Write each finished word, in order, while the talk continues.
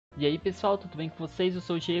E aí pessoal, tudo bem com vocês? Eu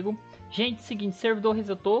sou o Diego. Gente, seguinte, servidor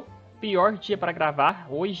resetou, pior dia para gravar,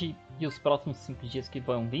 hoje e os próximos 5 dias que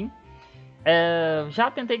vão vir.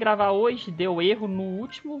 Já tentei gravar hoje, deu erro no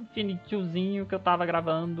último finiquiozinho que eu tava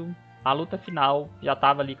gravando, a luta final, já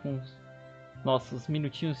tava ali com os nossos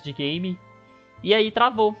minutinhos de game. E aí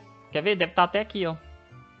travou, quer ver? Deve estar até aqui, ó.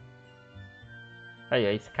 Aí, ó,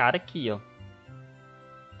 esse cara aqui, ó.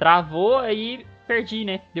 Travou, aí perdi,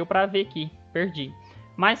 né? Deu pra ver aqui, perdi.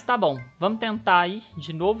 Mas tá bom, vamos tentar aí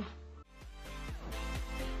de novo.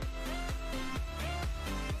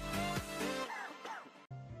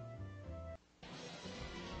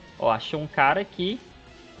 Ó, achou um cara aqui.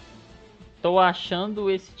 Tô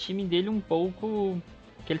achando esse time dele um pouco...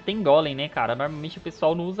 que ele tem golem, né, cara? Normalmente o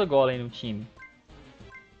pessoal não usa golem no time.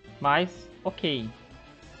 Mas, ok.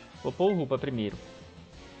 Vou pôr o Rupa primeiro.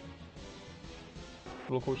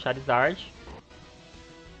 Colocou o Charizard.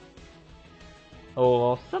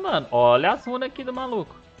 Nossa, mano. Olha as runas aqui do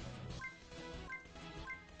maluco.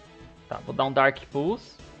 Tá, vou dar um Dark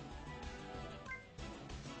Pulse.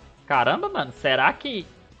 Caramba, mano. Será que...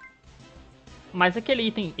 Mas aquele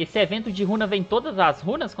item, esse evento de runa vem todas as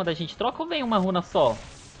runas quando a gente troca ou vem uma runa só?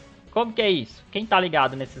 Como que é isso? Quem tá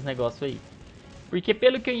ligado nesses negócios aí? Porque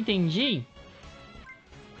pelo que eu entendi,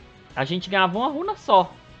 a gente ganhava uma runa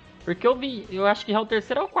só. Porque eu acho que já é o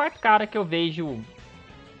terceiro ou quarto cara que eu vejo...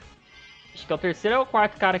 Acho que é o terceiro ou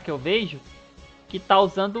quarto cara que eu vejo que tá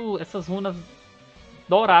usando essas runas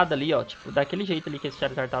douradas ali, ó. Tipo, daquele jeito ali que esse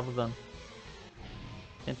Charizard tava usando.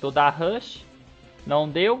 Tentou dar Rush. Não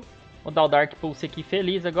deu. Vou dar o Dark Pulse aqui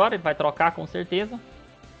feliz agora. Ele vai trocar com certeza.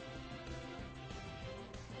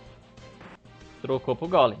 Trocou pro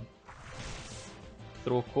Golem.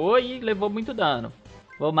 Trocou e levou muito dano.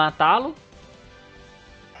 Vou matá-lo.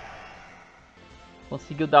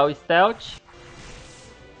 Conseguiu dar o Stealth.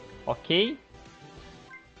 Ok.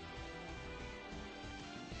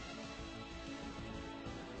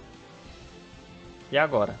 E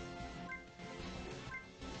agora?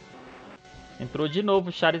 Entrou de novo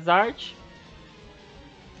o Charizard.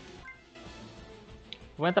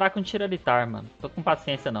 Vou entrar com Tiranitar, mano. Tô com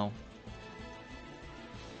paciência não.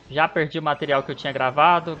 Já perdi o material que eu tinha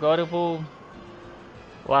gravado. Agora eu vou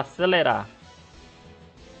acelerar.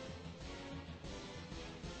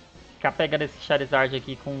 Ficar pegando esse Charizard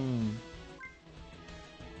aqui com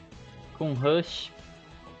Rush.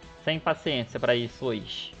 Sem paciência pra isso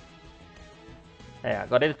hoje.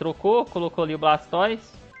 Agora ele trocou. Colocou ali o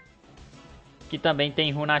Blastoise. Que também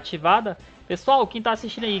tem runa ativada. Pessoal, quem tá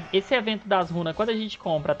assistindo aí, esse evento das runas, quando a gente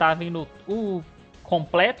compra, tá vindo o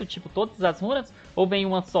completo, tipo, todas as runas, ou vem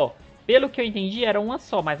uma só? Pelo que eu entendi, era uma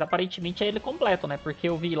só, mas aparentemente é ele completo, né? Porque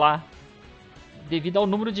eu vi lá, devido ao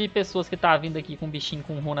número de pessoas que tá vindo aqui com bichinho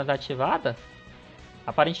com runas ativadas,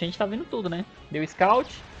 aparentemente tá vindo tudo, né? Deu Scout,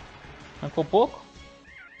 arrancou pouco.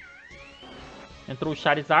 Entrou o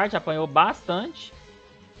Charizard, apanhou bastante.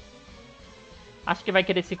 Acho que vai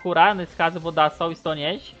querer se curar, nesse caso eu vou dar só o Stone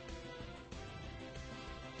Edge.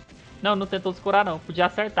 Não, não tentou se curar não, podia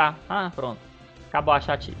acertar. Ah, pronto. Acabou a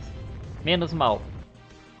chatice. Menos mal.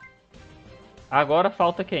 Agora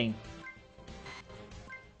falta quem?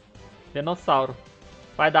 Dinossauro.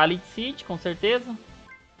 Vai dar Lead Seed, com certeza.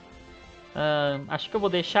 Acho que eu vou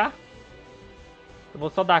deixar. Eu vou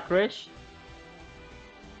só dar Crush.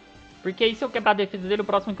 Porque aí se eu quebrar a defesa dele, o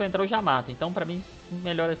próximo que eu entrar eu já mato. Então pra mim,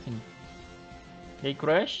 melhor assim. Dei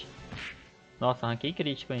Crush. Nossa, arranquei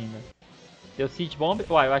crítico ainda. Deu Seed Bomb.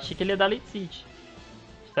 Uai, eu achei que ele ia dar Lead Seed.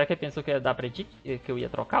 Será que ele pensou que ia dar Predict? Que eu ia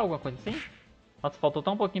trocar alguma coisa assim? Nossa, faltou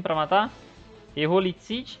tão pouquinho pra matar. Errou Lead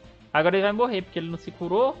Seed. Agora ele vai morrer, porque ele não se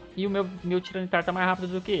curou. E o meu Tiranitar tá mais rápido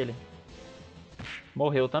do que ele.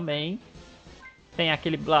 Morreu também. Tem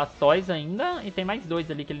aquele Blastoise ainda. E tem mais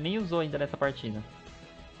dois ali que ele nem usou ainda nessa partida.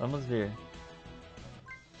 Vamos ver.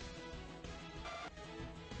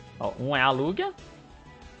 Ó, um é a Lugia.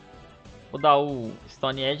 Vou dar o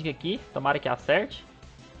Stone Edge aqui. Tomara que acerte.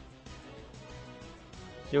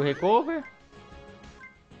 Deu Recover.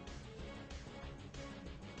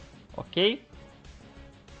 Ok.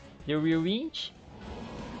 Deu Rewind.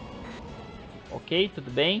 Ok, tudo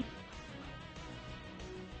bem.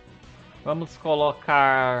 Vamos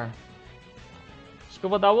colocar... Acho que eu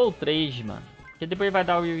vou dar o Outrage, mano. Porque depois vai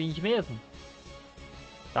dar o Rewind mesmo.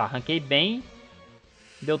 Tá, arranquei bem.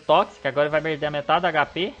 Deu Toxic, agora vai perder a metade da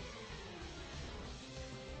HP.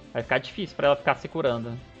 Vai ficar difícil pra ela ficar se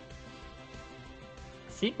curando.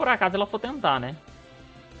 Se por acaso ela for tentar, né?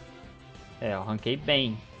 Eu arranquei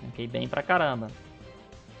bem. Arranquei bem pra caramba.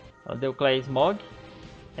 Ela deu Clay Smog.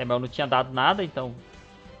 Mas eu não tinha dado nada, então...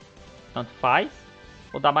 Tanto faz.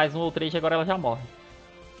 Vou dar mais um ou três e agora ela já morre.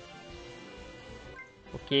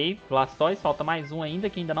 Ok, Blastoise, falta mais um ainda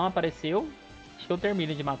que ainda não apareceu. Acho que eu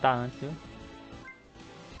termino de matar antes, viu?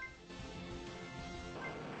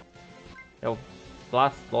 É o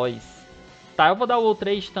Blastoise. Tá, eu vou dar o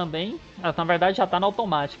Outrage também. Ah, na verdade já tá no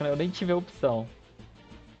automático, né? Eu nem tive a opção.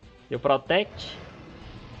 E o Protect.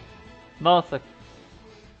 Nossa.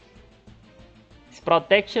 Esse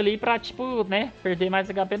Protect ali pra, tipo, né? Perder mais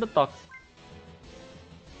HP no Toxic.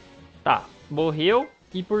 Tá, morreu.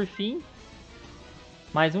 E por fim,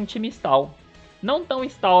 mais um time stall. Não tão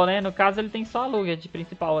stall, né? No caso ele tem só a Lugia de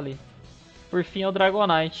principal ali. Por fim é o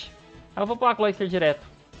Dragonite. Eu vou pôr a Cloyster direto.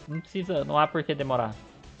 Não precisa, não há por que demorar.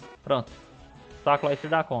 Pronto. Só a Cloyster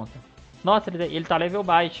dá conta. Nossa, ele tá level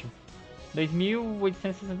baixo.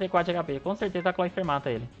 2864 de HP. Com certeza a Cloyster mata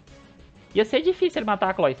ele. Ia ser difícil ele matar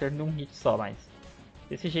a Cloyster num hit só, mas...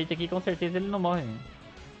 Desse jeito aqui, com certeza ele não morre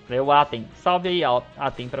mesmo. O Atem. Salve aí,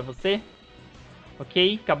 Atem, pra você.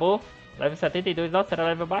 Ok, acabou. Level 72. Nossa, era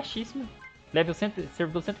level baixíssimo. Level 100,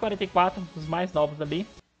 servidor 144, dos mais novos ali.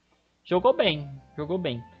 Jogou bem, jogou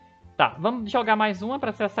bem. Tá, vamos jogar mais uma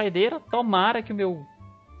pra ser a saideira. Tomara que o meu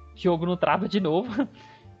jogo não trava de novo.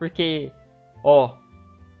 Porque, ó...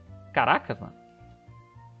 Caraca, mano.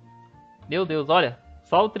 Meu Deus, olha.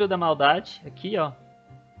 Só o trio da maldade. Aqui, ó.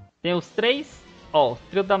 Tem os três. Ó, o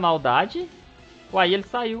trio da maldade. Uai, ele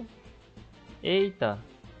saiu. Eita.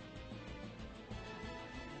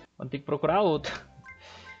 Vamos ter que procurar outro.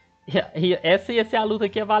 E essa ia ser a luta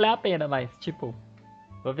que ia valer a pena, mas, tipo...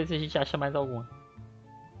 Vou ver se a gente acha mais alguma.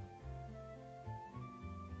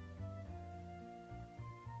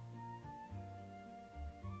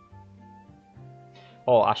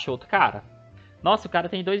 Ó, achou outro cara. Nossa, o cara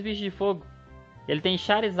tem 2 bichos de fogo. Ele tem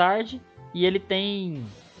Charizard e ele tem...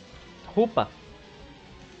 Rupa.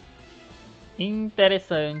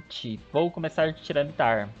 Interessante. Vou começar de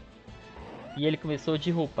Tiranitar. E ele começou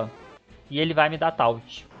de Rupa. E ele vai me dar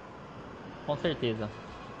Taunt. Com certeza.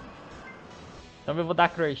 Então eu vou dar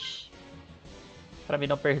Crush. Pra mim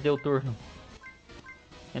não perder o turno.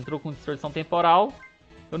 Entrou com distorção temporal.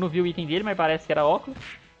 Eu não vi o item dele, mas parece que era óculos.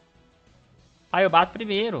 Ah, eu bato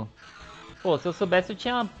primeiro. Pô, se eu soubesse eu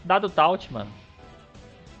tinha dado Taunt, mano.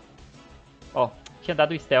 Ó, tinha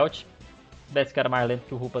dado o Stealth. Se soubesse que era mais lento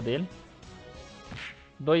que o Rupa dele.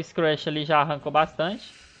 2 Crush ali já arrancou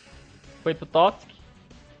bastante. Foi pro Toxic.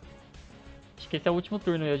 Acho que esse é o último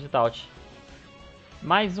turno meu de Taunt.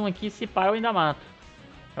 Mais um aqui, se pá eu ainda mato.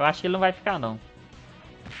 Eu acho que ele não vai ficar não.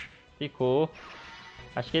 Ficou.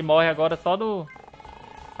 Acho que ele morre agora só do...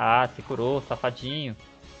 Ah, se curou, safadinho.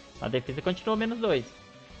 A defesa continuou -2.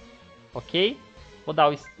 Ok? Vou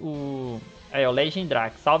dar É, o Legend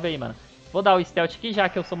Drac. Salve aí, mano. Vou dar o Stealth aqui, já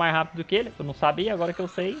que eu sou mais rápido do que ele. Eu não sabia, agora que eu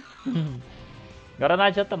sei. Agora não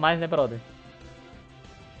adianta mais, né, brother?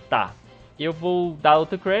 Tá. Eu vou dar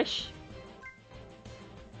outro Crush.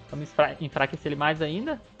 Vamos enfraquecer ele mais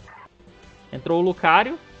ainda. Entrou o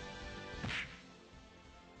Lucario.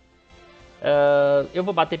 Eu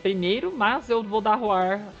vou bater primeiro, mas eu vou dar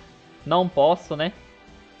Roar. Não posso, né?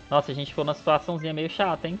 Nossa, a gente ficou numa situaçãozinha meio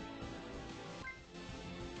chata, hein?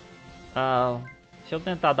 Deixa eu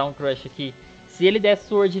tentar dar um Crush aqui. Se ele der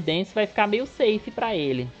Sword Dance, vai ficar meio safe pra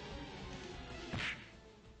ele.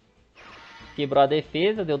 Quebrou a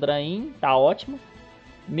defesa, deu Drain, tá ótimo.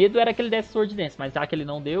 Medo era que ele desse Sword Dance, mas já que ele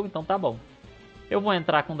não deu, então tá bom. Eu vou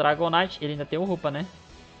entrar com Dragonite, ele ainda tem o Rupa, né?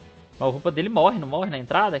 Mas o Rupa dele morre, não morre na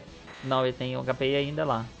entrada? Não, ele tem o HP ainda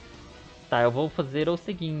lá. Tá, eu vou fazer o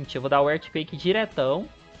seguinte, eu vou dar o Earthquake diretão.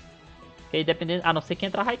 Que aí dependendo... A não ser que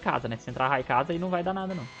entrar Raikasa, né? Se entrar Raikasa aí não vai dar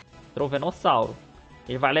nada não. Entrou o Venossauro.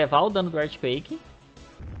 Ele vai levar o dano do Earthquake.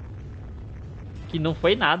 Que não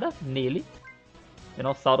foi nada nele.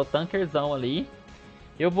 Venossauro tankerzão ali.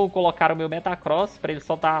 Eu vou colocar o meu Metacross pra ele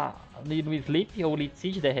soltar no Sleep ou Lead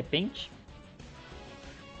Seed de repente.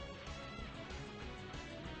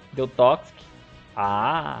 Deu Toxic.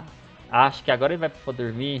 Acho que agora ele vai poder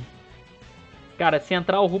dormir. Cara, se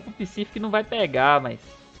entrar o Rupo Psífico não vai pegar, mas...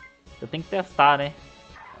 Eu tenho que testar, né?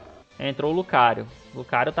 Entrou o Lucario. O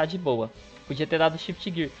Lucario tá de boa. Podia ter dado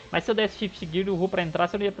Shift Gear. Mas se eu desse Shift Gear e o Rupa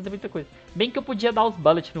entrasse, eu não ia fazer muita coisa. Bem que eu podia dar os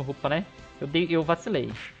Bullet no Rupa, né? Eu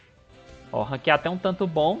vacilei. Ó, ranquei até um tanto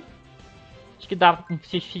bom. Acho que dá um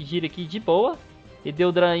Shift Gear aqui de boa. E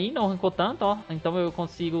deu Drain, não rancou tanto, ó. Então eu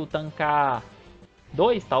consigo tancar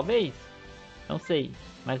 2, talvez? Não sei.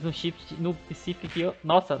 Mas no Shift, no Psífico aqui,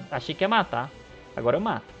 nossa, achei que ia matar. Agora eu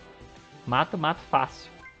mato. Mato fácil.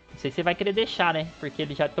 Não sei se você vai querer deixar, né? Porque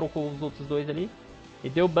ele já trocou os outros dois ali. E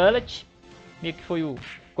deu Bullet. Meio que foi o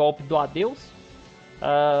golpe do adeus.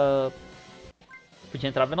 Podia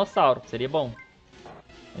entrar Venossauro, seria bom.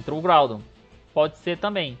 Entrou o Groudon. Pode ser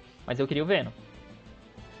também, mas eu queria o Venom.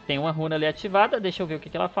 Tem uma runa ali ativada, deixa eu ver o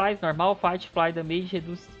que ela faz. Normal, Fight, Fly, Damage,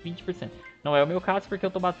 reduz 20%. Não é o meu caso porque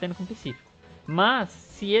eu tô batendo com psíquico. Mas,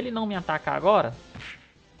 se ele não me atacar agora,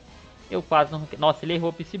 eu quase não... Nossa, ele errou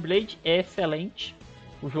o Psy Blade, excelente.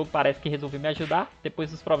 O jogo parece que resolveu me ajudar,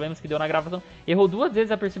 depois dos problemas que deu na gravação. Errou 2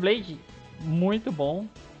 vezes a Psy Blade, muito bom.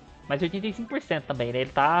 Mas 85% também, né?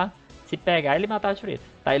 Ele tá... Se pegar, ele matar de preto.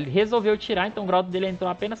 Tá, ele resolveu tirar, então o grau dele entrou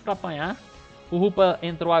apenas pra apanhar. O Rupa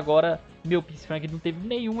entrou agora, meu Pisfrank não teve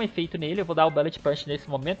nenhum efeito nele. Eu vou dar o Bullet Punch nesse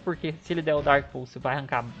momento, porque se ele der o Dark Pulse vai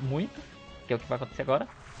arrancar muito. Que é o que vai acontecer agora.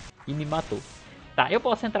 E me matou. Tá, eu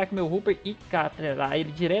posso entrar com o meu Rupa e catrar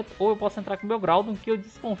ele direto, ou eu posso entrar com o meu Groudon, que eu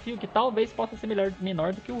desconfio que talvez possa ser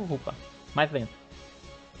menor do que o Rupa. Mais lento.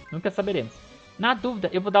 Nunca saberemos. Na dúvida,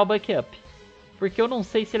 eu vou dar o Buck Up. Porque eu não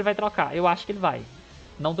sei se ele vai trocar. Eu acho que ele vai.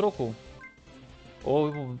 Não trocou.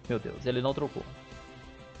 Oh, meu Deus, ele não trocou.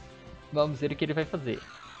 Vamos ver o que ele vai fazer.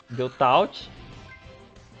 Deu Taunt.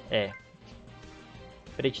 É.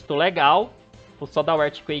 Preditou legal. Vou só dar o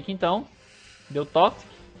Earthquake então. Deu Toxic.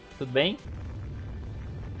 Tudo bem.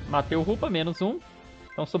 Matei o Rupa, -1.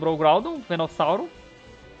 Então sobrou o Groudon, o Venossauro.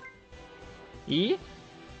 E...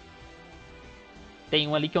 tem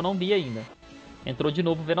um ali que eu não vi ainda. Entrou de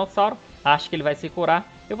novo o Venossauro. Acho que ele vai se curar.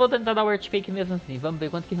 Eu vou tentar dar o Earthquake mesmo assim. Vamos ver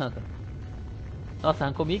quanto que arranca. Nossa,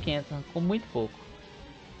 arrancou 1.500. Arrancou muito pouco.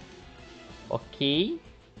 Ok.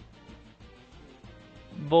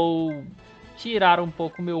 Vou tirar um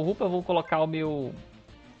pouco o meu Rupa. Vou colocar o meu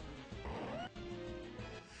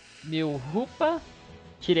Rupa.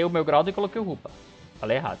 Tirei o meu Groudon e coloquei o Rupa.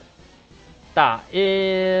 Falei errado. Tá.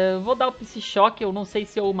 Vou dar o Psy-Shock. Eu não sei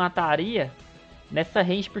se eu mataria nessa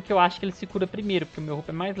range, porque eu acho que ele se cura primeiro, porque o meu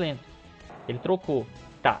Rupa é mais lento. Ele trocou.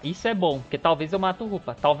 Tá, isso é bom, porque talvez eu mato o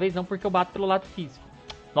Rupa. Talvez não, porque eu bato pelo lado físico.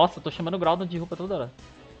 Nossa, eu tô chamando o Groudon de Rupa toda hora.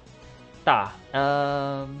 Tá.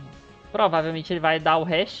 Provavelmente ele vai dar o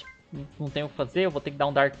hash. Não tem o que fazer, eu vou ter que dar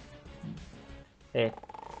um Dark...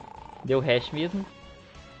 Deu hash mesmo.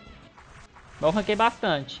 Mas eu ranquei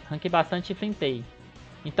bastante. Ranquei bastante e flintei.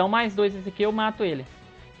 Então mais 2 esse aqui eu mato ele.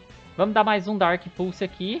 Vamos dar mais um Dark Pulse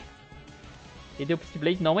aqui. E deu Psy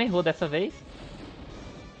Blade, não errou dessa vez.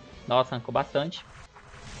 Nossa, arrancou bastante.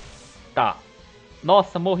 Tá.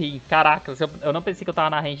 Nossa, morri. Caraca, eu não pensei que eu tava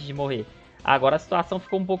na range de morrer. Agora a situação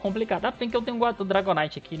ficou um pouco complicada. Ah, tem que eu tenho o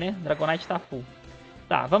Dragonite aqui, né? O Dragonite tá full.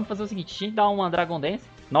 Tá, vamos fazer o seguinte. A gente dá uma Dragon Dance.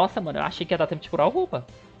 Nossa, mano, eu achei que ia dar tempo de curar o Rupa.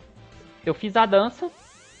 Eu fiz a dança.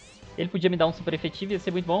 Ele podia me dar um super efetivo, ia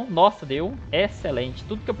ser muito bom. Nossa, deu. Excelente.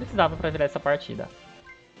 Tudo que eu precisava pra virar essa partida.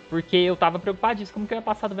 Porque eu tava preocupadíssimo. Como que eu ia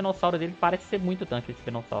passar do Venossauro dele? Parece ser muito tanque esse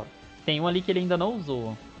Venossauro. Tem um ali que ele ainda não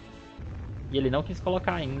usou. E ele não quis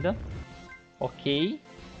colocar ainda. Ok.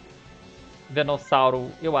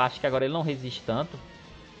 Venossauro, eu acho que agora ele não resiste tanto.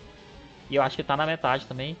 E eu acho que tá na metade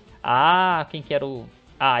também. Ah, quem que era o...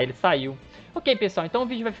 Ah, ele saiu. Ok, pessoal, então o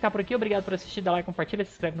vídeo vai ficar por aqui. Obrigado por assistir, dá like, compartilha,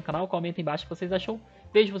 se inscreve no canal, comenta aí embaixo o que vocês achou.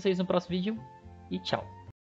 Vejo vocês no próximo vídeo e tchau.